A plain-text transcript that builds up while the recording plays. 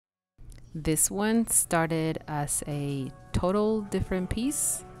This one started as a total different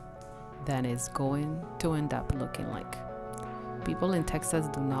piece than it's going to end up looking like. People in Texas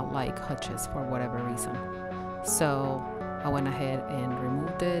do not like hutches for whatever reason. So I went ahead and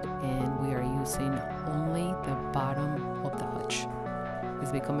removed it, and we are using only the bottom of the hutch.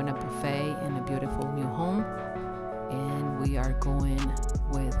 It's becoming a buffet in a beautiful new home, and we are going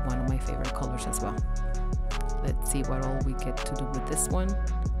with one of my favorite colors as well. Let's see what all we get to do with this one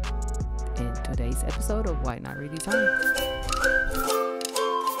in today's episode of Why Not Redesign.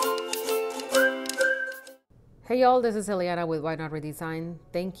 Hey y'all, this is Eliana with Why Not Redesign.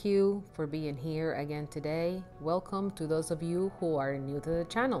 Thank you for being here again today. Welcome to those of you who are new to the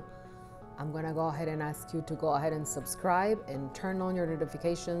channel. I'm gonna go ahead and ask you to go ahead and subscribe and turn on your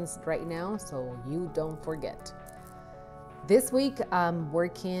notifications right now so you don't forget. This week I'm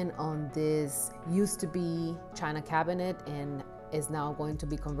working on this used to be china cabinet and is now going to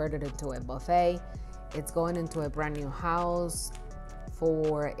be converted into a buffet. It's going into a brand new house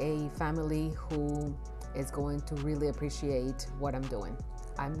for a family who is going to really appreciate what I'm doing.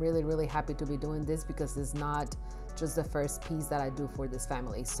 I'm really happy to be doing this because it's not just the first piece that I do for this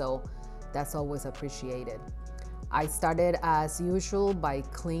family, so that's always appreciated. I started as usual by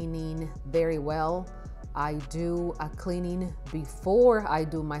cleaning very well. I do a cleaning before I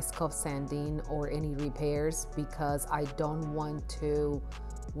do my scuff sanding or any repairs because I don't want to,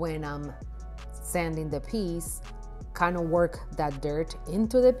 when I'm sanding the piece, kind of work that dirt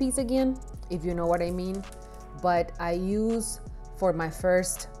into the piece again, if you know what I mean. But I use, for my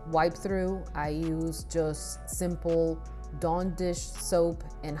first wipe through, I use just simple Dawn dish soap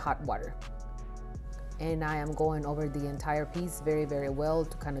and hot water. And I am going over the entire piece very well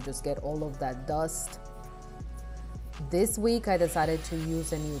to kind of just get all of that dust. This week I decided to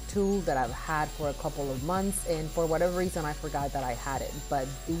use a new tool that I've had for a couple of months, and for whatever reason I forgot that I had it, but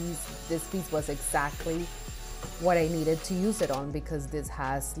this piece was exactly what I needed to use it on because this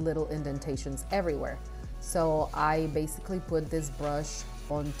has little indentations everywhere. So I basically put this brush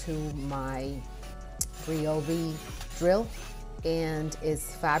onto my Ryobi drill, and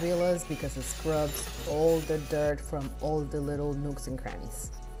it's fabulous because it scrubs all the dirt from all the little nooks and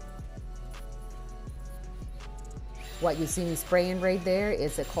crannies. What you see me spraying right there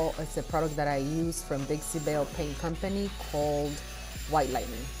is a product that I use from Dixie Belle Paint Company called White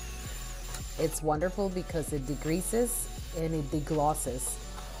Lightning. It's wonderful because it degreases and it deglosses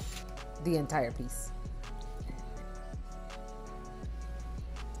the entire piece.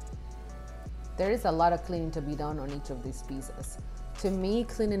 There is a lot of cleaning to be done on each of these pieces. To me,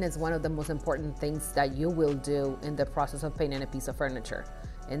 cleaning is one of the most important things that you will do in the process of painting a piece of furniture.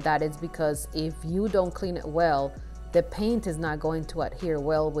 And that is because if you don't clean it well, the paint is not going to adhere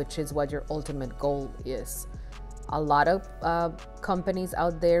well, which is what your ultimate goal is. A lot of companies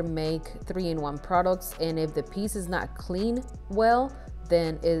out there make 3-in-1 products, and if the piece is not clean well,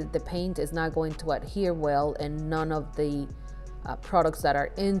 then the paint is not going to adhere well, and none of the products that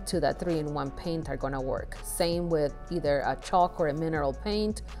are into that 3-in-1 paint are gonna work. Same with either a chalk or a mineral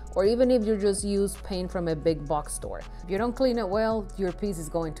paint, or even if you just use paint from a big box store. If you don't clean it well, your piece is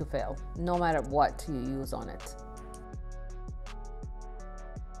going to fail, no matter what you use on it.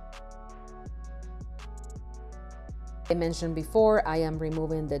 I mentioned before, I am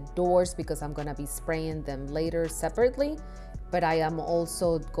removing the doors because I'm gonna be spraying them later separately, but I am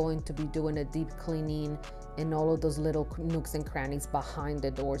also going to be doing a deep cleaning in all of those little nooks and crannies behind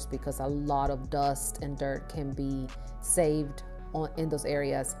the doors because a lot of dust and dirt can be saved in those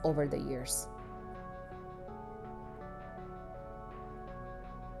areas over the years.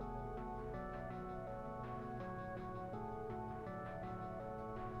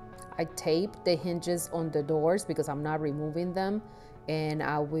 I tape the hinges on the doors because I'm not removing them, and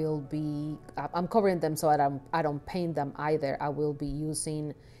I'm covering them so I don't paint them either. I will be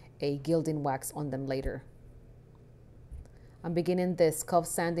using a gilding wax on them later. I'm beginning the scuff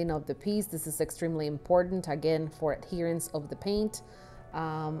sanding of the piece. This is extremely important, again, for adherence of the paint.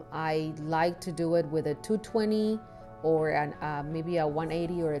 I like to do it with a 220 or maybe a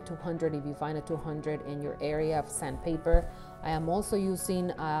 180 or a 200 if you find a 200 in your area of sandpaper. I am also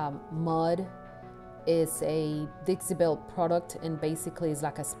using mud. It's a Dixie Belle product, and basically it's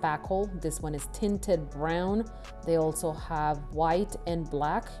like a spackle. This one is tinted brown. They also have white and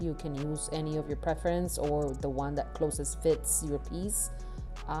black. You can use any of your preference or the one that closest fits your piece.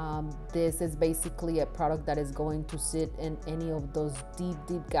 This is basically a product that is going to sit in any of those deep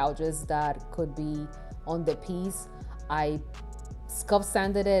gouges that could be on the piece. I scuff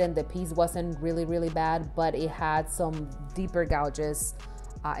sanded it and the piece wasn't really bad, but it had some deeper gouges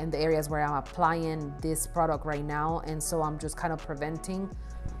in the areas where I'm applying this product right now, and so I'm just kind of preventing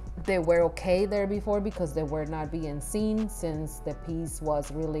They were okay there before because they were not being seen, since the piece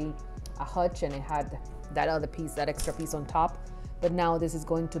was really a hutch and it had that other piece, that extra piece on top. But now this is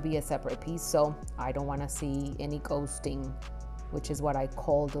going to be a separate piece, so I don't want to see any ghosting, which is what I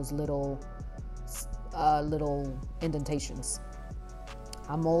call those little indentations.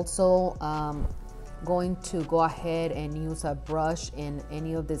 I'm also going to go ahead and use a brush in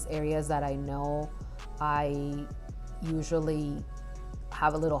any of these areas that I know I usually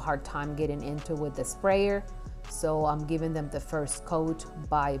have a little hard time getting into with the sprayer. So I'm giving them the first coat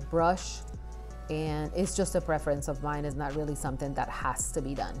by brush, and it's just a preference of mine. It's not really something that has to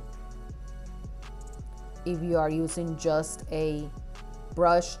be done. If you are using just a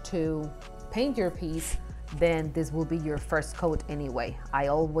brush to paint your piece, then this will be your first coat anyway. I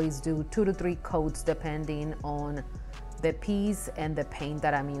always do 2 to 3 coats depending on the piece and the paint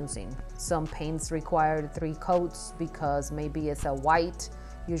that I'm using. Some paints require 3 coats because maybe it's a white,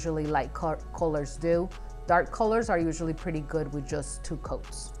 usually light colors do. Dark colors are usually pretty good with just 2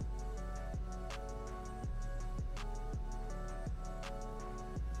 coats.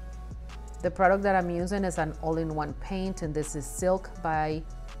 The product that I'm using is an all-in-one paint, and this is Silk by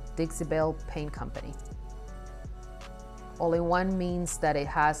Dixie Belle Paint Company. All-in-one means that it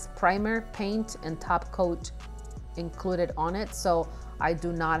has primer, paint, and top coat included on it, so I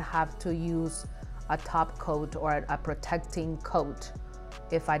do not have to use a top coat or a protecting coat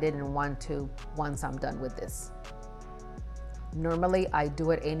if I didn't want to once I'm done with this. Normally I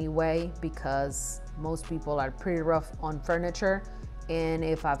do it anyway because most people are pretty rough on furniture, and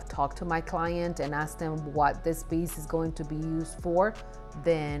if I've talked to my client and asked them what this piece is going to be used for,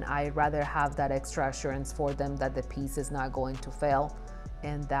 then I'd rather have that extra assurance for them that the piece is not going to fail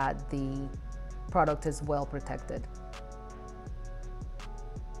and that the product is well protected.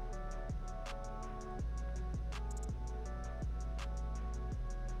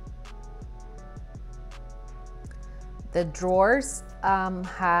 The drawers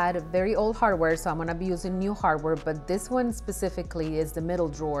had very old hardware, so I'm gonna be using new hardware, but this one specifically is the middle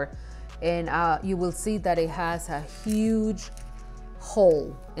drawer, and you will see that it has a huge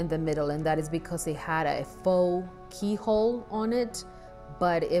hole in the middle, and that is because it had a faux keyhole on it,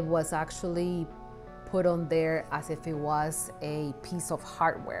 but it was actually put on there as if it was a piece of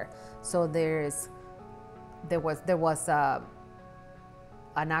hardware. So there was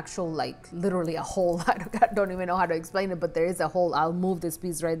an actual, like literally a hole. I don't even know how to explain it, but there is a hole. I'll move this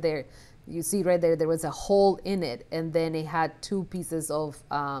piece right there. You see right there, there was a hole in it, and then it had 2 pieces of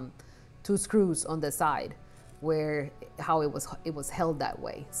 2 screws on the side where how it was held that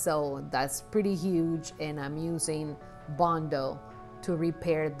way. So that's pretty huge, and I'm using Bondo to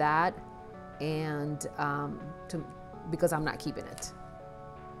repair that, and because I'm not keeping it.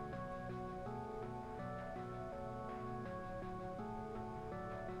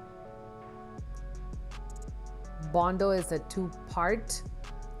 Bondo is a 2-part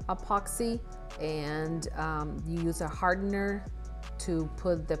epoxy, and you use a hardener to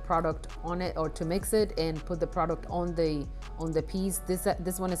put the product on it, or to mix it and put the product on the piece.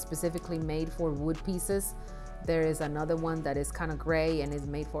 This one is specifically made for wood pieces. There is another one that is kind of gray and is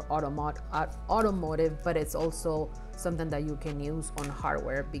made for automotive, but it's also something that you can use on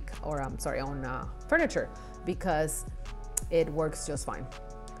hardware on furniture, because it works just fine.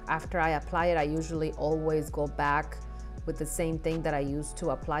 After I apply it, I usually always go back with the same thing that I used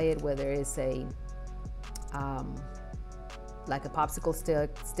to apply it, whether it's a like a popsicle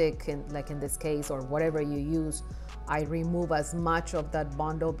stick, like in this case, or whatever you use. I remove as much of that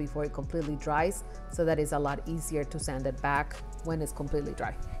Bondo before it completely dries, so that it's a lot easier to sand it back when it's completely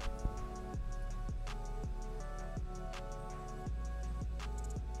dry.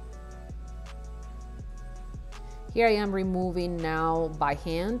 Here I am removing now by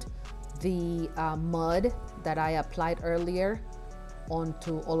hand the mud that I applied earlier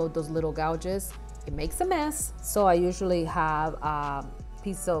onto all of those little gouges. It makes a mess, so I usually have a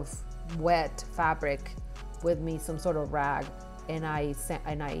piece of wet fabric with me, some sort of rag, and I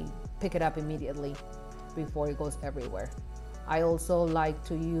pick it up immediately before it goes everywhere. I also like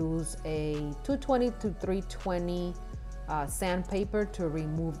to use a 220 to 320 sandpaper to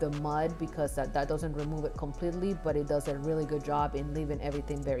remove the mud, because that doesn't remove it completely, but it does a really good job in leaving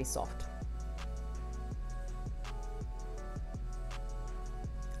everything very soft.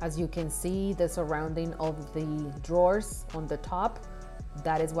 As you can see, the surrounding of the drawers on the top,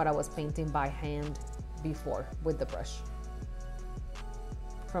 that is what I was painting by hand before with the brush.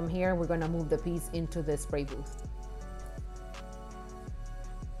 From here, we're gonna move the piece into the spray booth.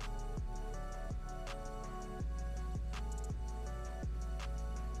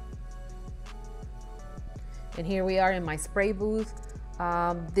 And here we are in my spray booth.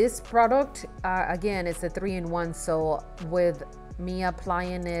 This product, again, it's a 3-in-1. So with me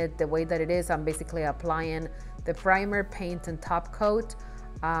applying it the way that it is, I'm basically applying the primer, paint, and top coat.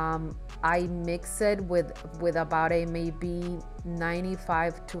 I mix it with about a maybe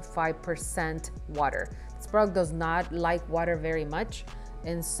 95 to 5% water. This product does not like water very much,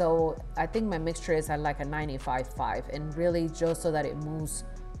 and so I think my mixture is at like a 95.5, and really just so that it moves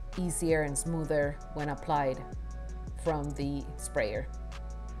easier and smoother when applied from the sprayer.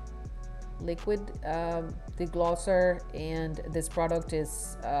 Liquid deglosser, and this product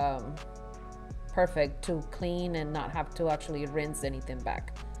is perfect to clean and not have to actually rinse anything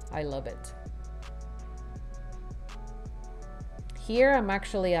back. I love it. Here I'm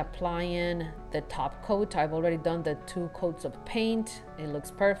actually applying the top coat. I've already done the 2 coats of paint. It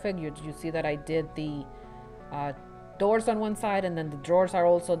looks perfect. You see that I did the doors on one side, and then the drawers are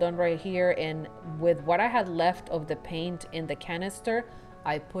also done right here. And with what I had left of the paint in the canister,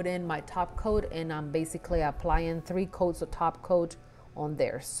 I put in my top coat, and I'm basically applying 3 coats of top coat on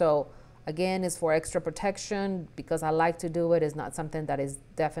there. So again, it's for extra protection because I like to do it. It's not something that is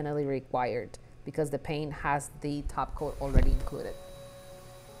definitely required because the paint has the top coat already included.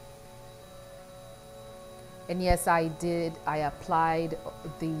 And yes, I applied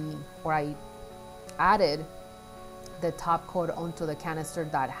I added the top coat onto the canister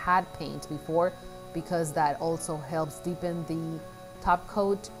that had paint before, because that also helps deepen the top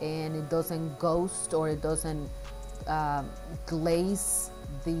coat, and it doesn't ghost, or it doesn't glaze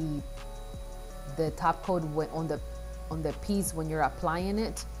the top coat on the piece when you're applying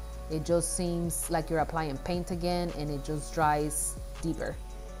it. It just seems like you're applying paint again, and it just dries deeper.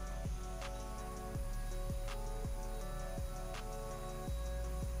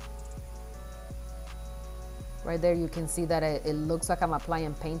 Right there you can see that it looks like I'm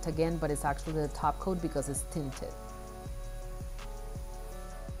applying paint again, but it's actually the top coat because it's tinted.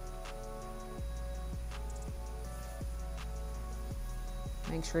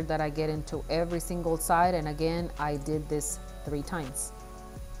 Make sure that I get into every single side, and again, I did this 3 times.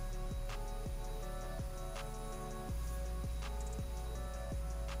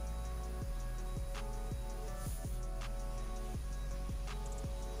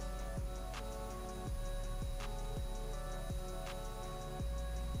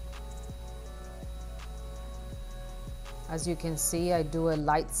 As you can see, I do a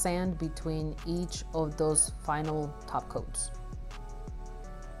light sand between each of those final top coats.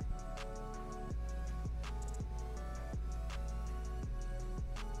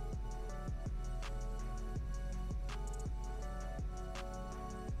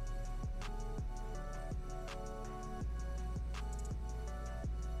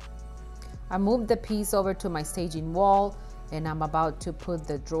 I moved the piece over to my staging wall, and I'm about to put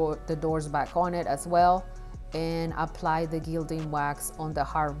the doors back on it as well, and apply the gilding wax on the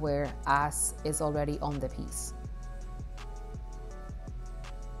hardware as is already on the piece.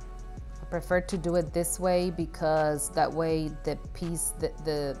 I prefer to do it this way because that way the piece,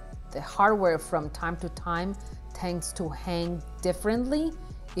 the hardware from time to time tends to hang differently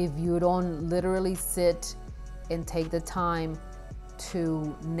if you don't literally sit and take the time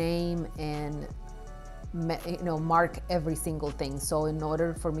to name and mark every single thing. So in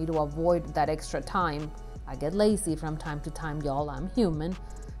order for me to avoid that extra time, I get lazy from time to time, y'all. I'm human.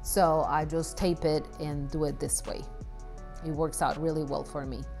 So I just tape it and do it this way. It works out really well for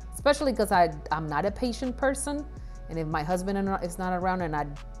me, especially because I'm not a patient person. And if my husband is not around and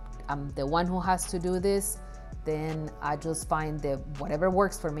I'm the one who has to do this, then I just find that whatever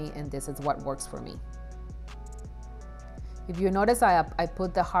works for me, and this is what works for me. If you notice, I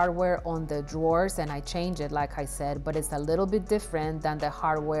put the hardware on the drawers and I change it like I said, but it's a little bit different than the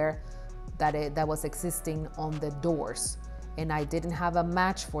hardware that was existing on the doors. And I didn't have a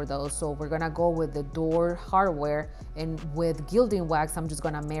match for those, so we're gonna go with the door hardware, and with gilding wax, I'm just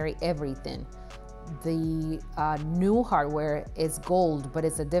gonna marry everything. The new hardware is gold, but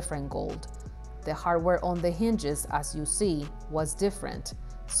it's a different gold. The hardware on the hinges, as you see, was different.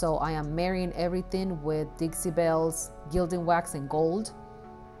 So I am marrying everything with Dixie Belle's gilding wax in gold.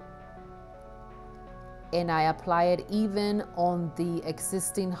 And I apply it even on the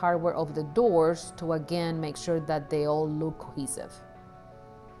existing hardware of the doors to again make sure that they all look cohesive.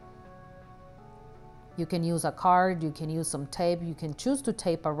 You can use a card, you can use some tape, you can choose to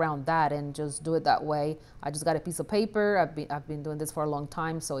tape around that and just do it that way. I just got a piece of paper. I've been doing this for a long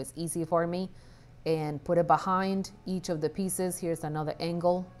time, so it's easy for me. And put it behind each of the pieces. Here's another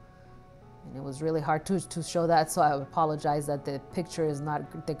angle. And it was really hard to show that, so I apologize that the picture is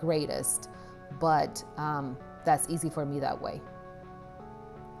not the greatest, but that's easy for me that way.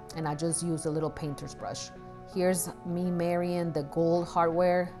 And I just use a little painter's brush. Here's me marrying the gold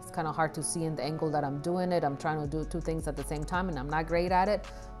hardware. It's kind of hard to see in the angle that I'm doing it. I'm trying to do two things at the same time and I'm not great at it.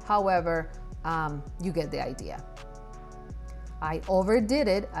 However, you get the idea. I overdid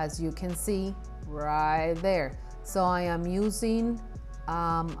it, as you can see right there. So I am using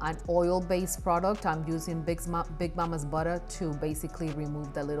an oil-based product. I'm using Big Mama's butter to basically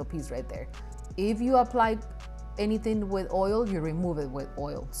remove the little piece right there. If you apply anything with oil, you remove it with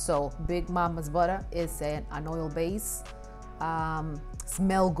oil. So Big Mama's butter is an oil-based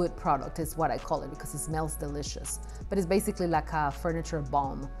smell good product is what I call it, because it smells delicious. But it's basically like a furniture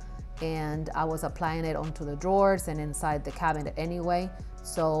balm. And I was applying it onto the drawers and inside the cabinet anyway.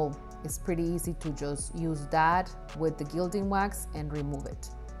 So it's pretty easy to just use that with the gilding wax and remove it.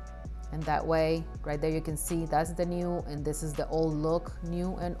 And that way, right there you can see that's the new and this is the old look,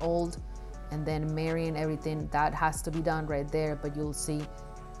 new and old. And then marrying everything, that has to be done right there. But you'll see,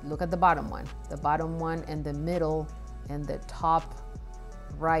 look at the bottom one and the middle and the top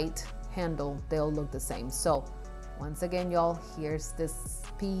right handle, they'll look the same. So once again, y'all, here's this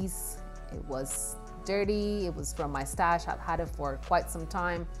piece. It was dirty, it was from my stash. I've had it for quite some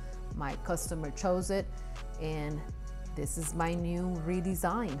time. My customer chose it, and this is my new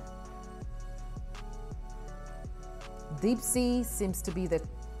redesign. Deep sea seems to be the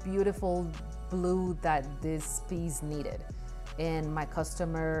beautiful blue that this piece needed, and my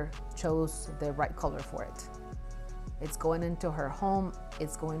customer chose the right color for it. It's going into her home.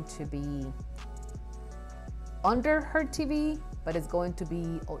 It's going to be under her TV, but it's going to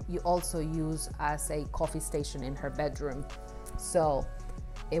be also used as a coffee station in her bedroom. So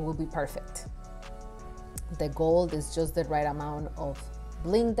it will be perfect. The gold is just the right amount of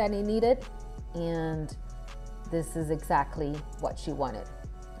bling that he needed, and this is exactly what she wanted.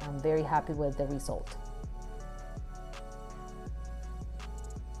 I'm very happy with the result.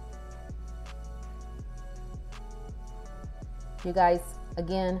 You guys,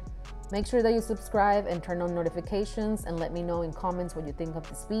 again, make sure that you subscribe and turn on notifications and let me know in comments what you think of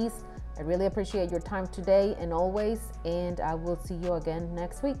this piece. I really appreciate your time today and always, and I will see you again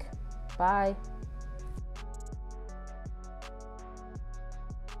next week. Bye.